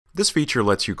This feature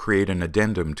lets you create an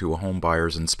addendum to a home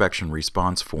buyer's inspection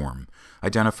response form,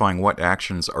 identifying what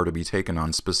actions are to be taken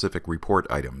on specific report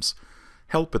items.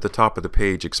 Help at the top of the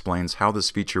page explains how this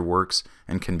feature works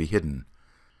and can be hidden.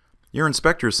 Your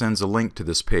inspector sends a link to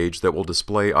this page that will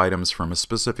display items from a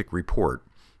specific report.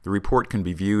 The report can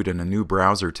be viewed in a new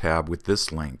browser tab with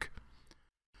this link.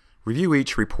 Review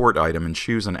each report item and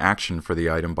choose an action for the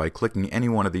item by clicking any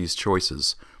one of these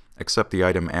choices. Accept the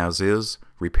item as is,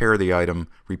 repair the item,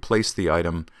 replace the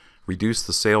item, reduce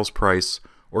the sales price,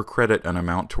 or credit an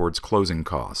amount towards closing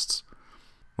costs.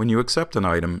 When you accept an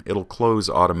item, it'll close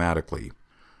automatically.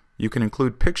 You can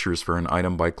include pictures for an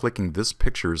item by clicking this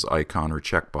Pictures icon or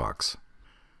checkbox.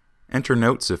 Enter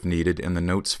notes if needed in the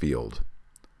Notes field.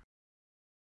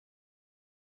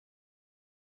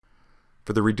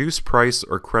 For the Reduce Price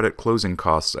or Credit Closing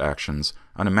Costs actions,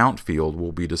 an amount field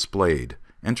will be displayed.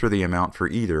 Enter the amount for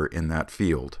either in that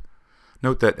field.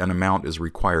 Note that an amount is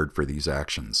required for these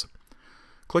actions.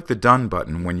 Click the Done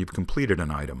button when you've completed an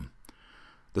item.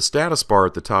 The status bar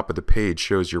at the top of the page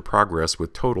shows your progress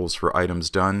with totals for items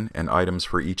done and items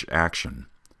for each action.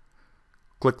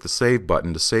 Click the Save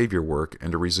button to save your work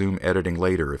and to resume editing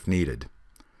later if needed.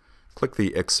 Click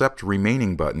the Accept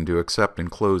Remaining button to accept and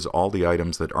close all the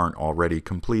items that aren't already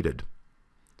completed.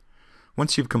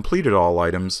 Once you've completed all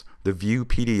items, the View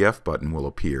PDF button will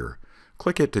appear.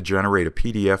 Click it to generate a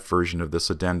PDF version of this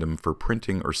addendum for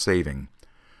printing or saving.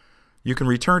 You can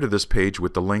return to this page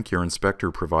with the link your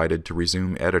inspector provided to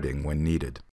resume editing when needed.